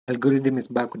Algorithm is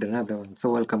back with another one. So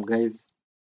welcome guys.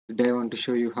 Today I want to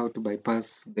show you how to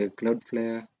bypass the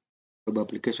Cloudflare web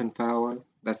application firewall.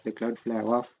 That's the Cloudflare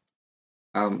WAF.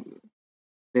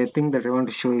 The thing that I want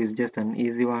to show you is just an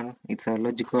easy one. It's a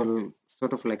logical,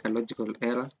 sort of like a logical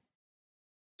error.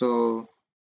 So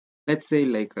let's say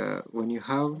like when you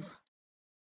have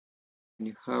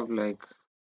like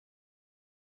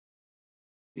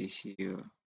here,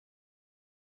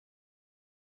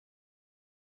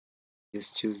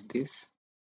 just choose this.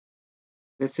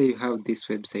 Let's say you have this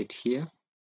website here.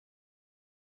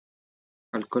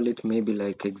 I'll call it maybe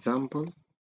like example.com,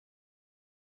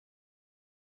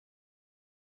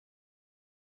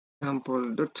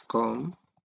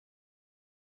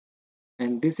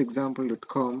 and this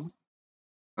example.com,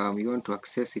 you want to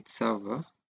access its server.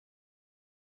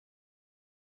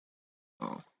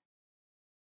 Oh,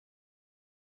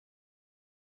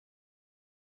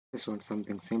 just want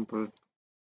something simple.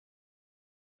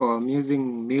 Oh, I'm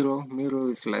using Miro. Miro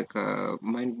is like a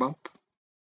mind bump.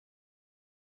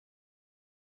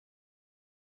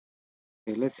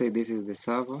 Okay, let's say this is the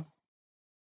server.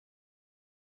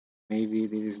 Maybe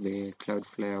this is the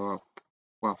Cloudflare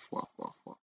WAF.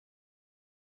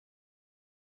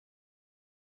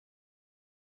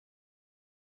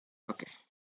 Okay,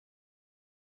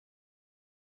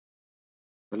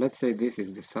 so let's say this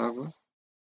is the server.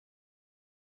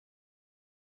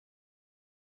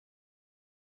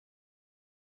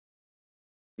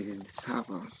 This is the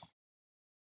server,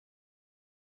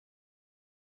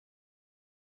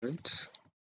 right?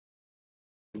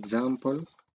 Example.com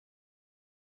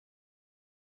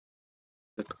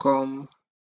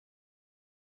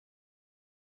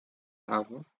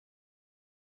server,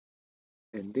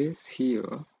 and this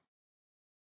here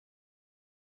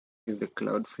is the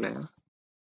Cloudflare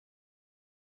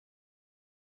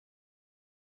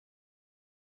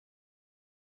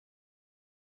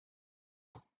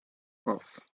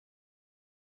WAF.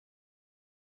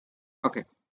 Okay,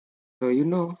 so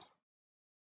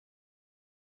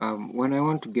when I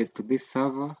want to get to this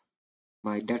server,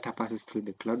 my data passes through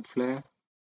the Cloudflare,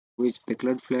 which the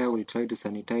Cloudflare will try to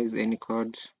sanitize any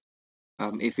code.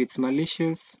 If it's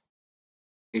malicious,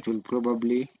 it will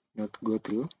probably not go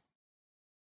through,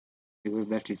 because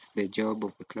that is the job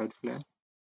of the Cloudflare.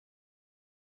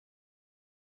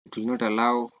 It will not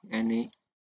allow any.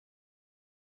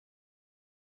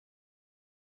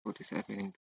 What is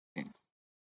happening?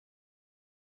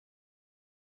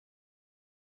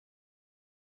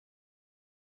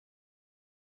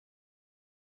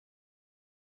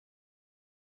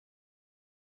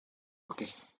 Okay,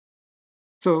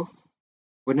 so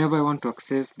whenever I want to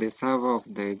access the server of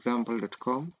the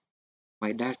example.com,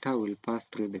 my data will pass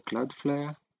through the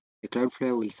Cloudflare. The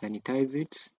Cloudflare will sanitize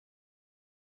it.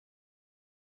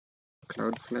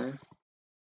 Cloudflare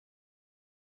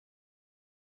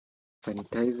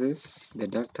sanitizes the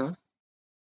data.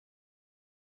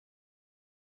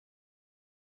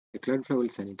 The Cloudflare will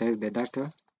sanitize the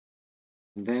data,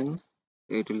 and then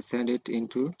it will send it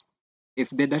into, if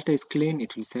the data is clean,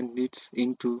 it will send it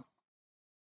into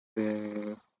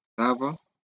the server.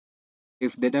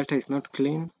 If the data is not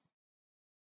clean,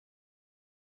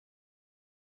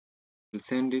 we'll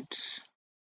send it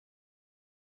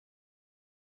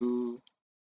to,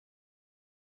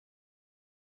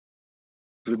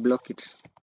 it will block it.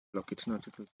 Block it, not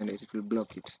it will send it, it will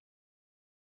block it.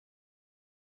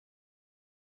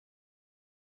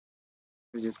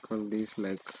 Let's just call this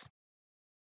like,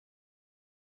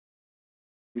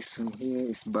 this one here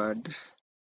is bad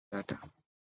data.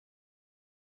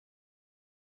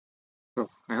 So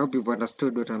I hope you've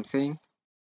understood what I'm saying.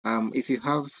 If you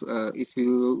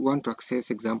want to access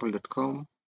example.com,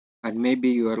 and maybe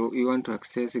you want to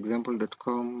access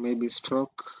example.com, maybe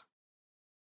stroke,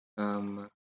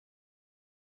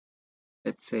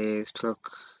 let's say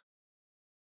stroke,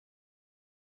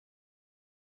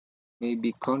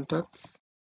 maybe contacts,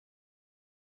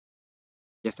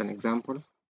 just an example.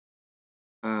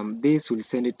 This will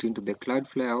send it into the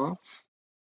Cloudflare WAF,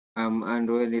 and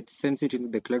when it sends it into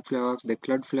the Cloudflare WAF, the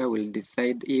Cloudflare will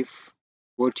decide if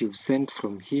what you've sent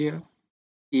from here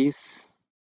is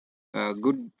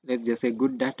good, let's just say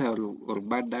good data or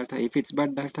bad data. If it's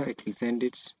bad data, it will send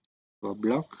it to a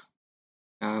block.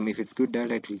 If it's good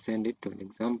data, it will send it to an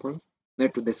example,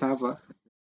 to the server.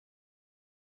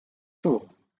 So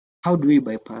how do we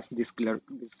bypass this Cloudflare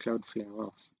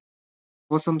WAF?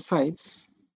 For some sites,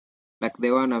 like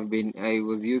the one I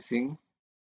was using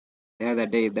the other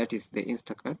day, that is the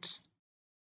Instacart,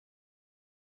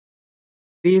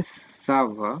 this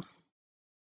server,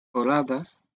 or rather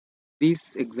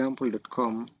this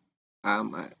example.com,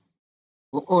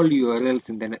 all URLs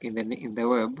in the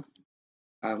web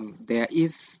there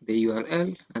is the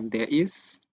URL and there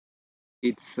is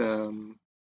its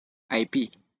IP.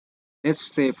 Let's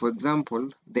say, for example,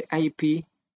 the IP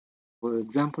for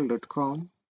example.com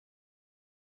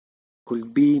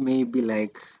could be maybe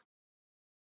like,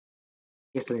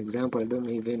 just an example, I don't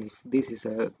know even if this is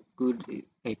a good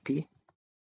IP.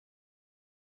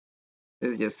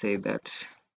 Let's just say that,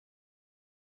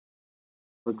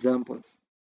 for example.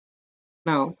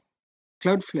 Now,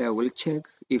 Cloudflare will check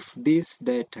if this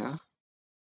data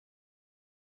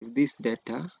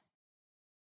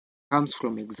comes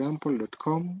from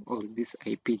example.com or this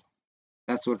IP.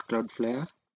 That's what Cloudflare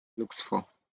looks for.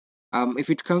 If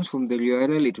it comes from the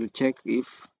URL, it will check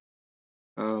if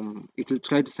it will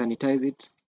try to sanitize it.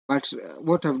 But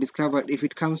what I've discovered, if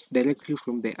it comes directly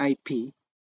from the IP,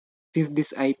 since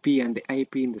this IP and the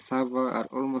IP in the server are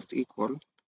almost equal,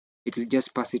 it will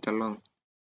just pass it along.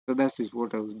 So that is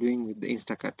what I was doing with the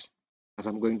Instacart, as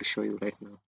I'm going to show you right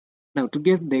now. Now, to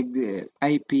get the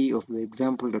IP of the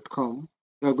example.com,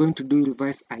 you are going to do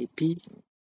reverse IP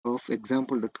of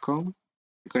example.com.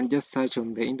 You can just search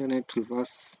on the internet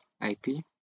reverse IP,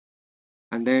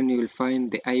 and then you will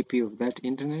find the IP of that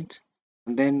internet.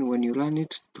 And then when you run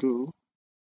it through,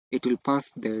 it will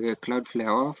pass the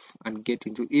Cloudflare off and get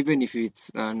into, even if it's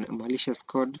a malicious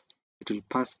code, it will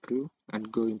pass through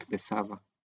and go into the server.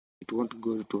 It won't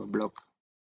go to a block.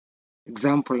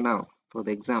 Example now, for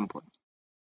the example.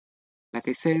 Like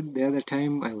I said the other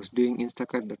time, I was doing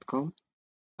Instacart.com.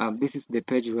 This is the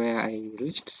page where I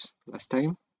reached last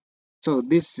time. So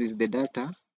this is the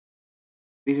data.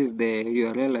 This is the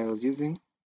URL I was using.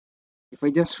 If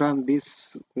I just run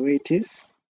this the way it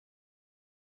is,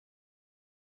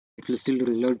 it will still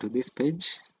reload to this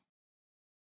page.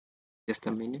 Just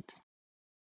a minute.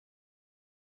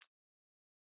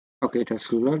 Okay, it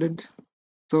has reloaded.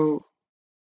 So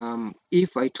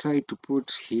if I try to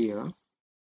put here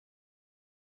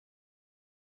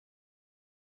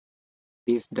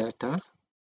this data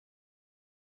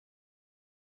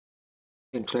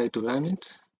and try to run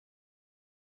it,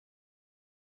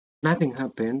 nothing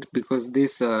happened because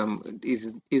this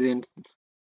isn't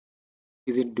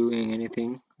doing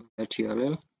anything on that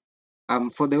URL.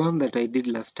 For the one that I did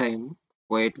last time,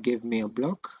 where it gave me a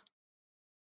block,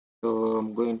 so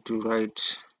I'm going to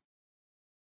write.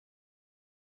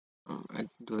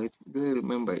 Do I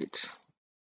remember it?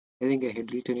 I think I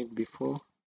had written it before.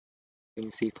 Let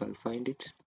me see if I'll find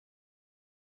it.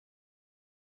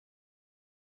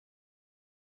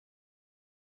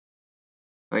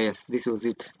 Oh yes, this was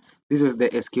it. This was the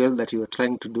SQL that we were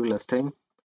trying to do last time.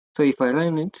 So if I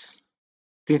run it,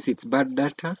 since it's bad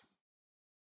data,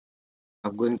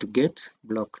 I'm going to get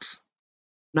blocked.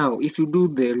 Now, if you do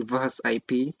the reverse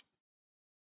IP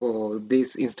for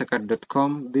this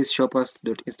Instacart.com, this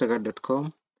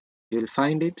shoppers.instacart.com, you'll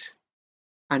find it.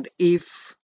 And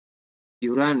if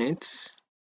you run it,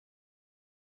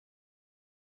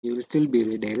 you will still be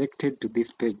redirected to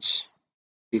this page.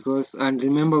 Because, and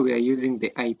remember, we are using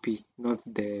the IP, not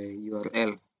the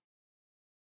URL.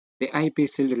 The IP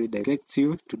still redirects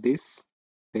you to this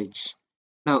page.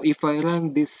 Now, if I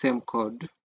run this same code,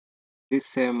 this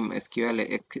same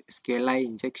SQLi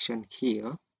injection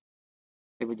here,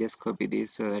 let me just copy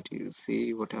this so that you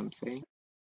see what I'm saying.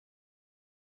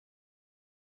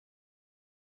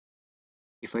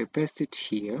 If I paste it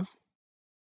here,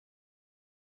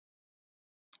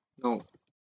 no.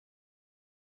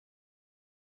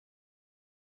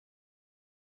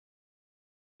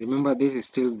 Remember, this is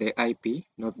still the IP,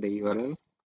 not the URL.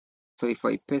 So if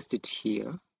I paste it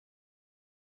here,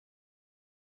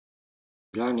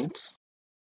 run it,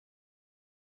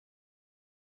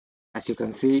 as you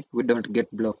can see, we don't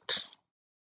get blocked.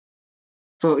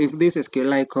 So if this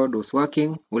SQLi code was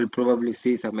working, we'll probably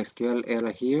see some SQL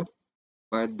error here,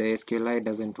 but the SQLi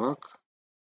doesn't work,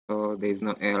 so there is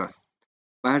no error.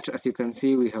 But as you can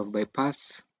see, we have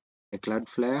bypassed the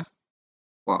Cloudflare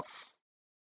WAF.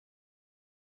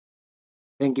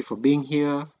 Thank you for being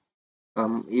here.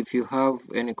 If you have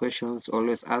any questions,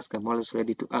 always ask. I'm always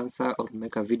ready to answer or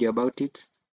make a video about it.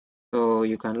 So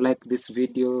you can like this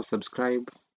video,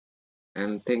 subscribe,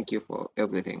 and thank you for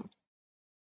everything.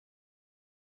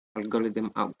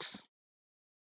 Algorithm out.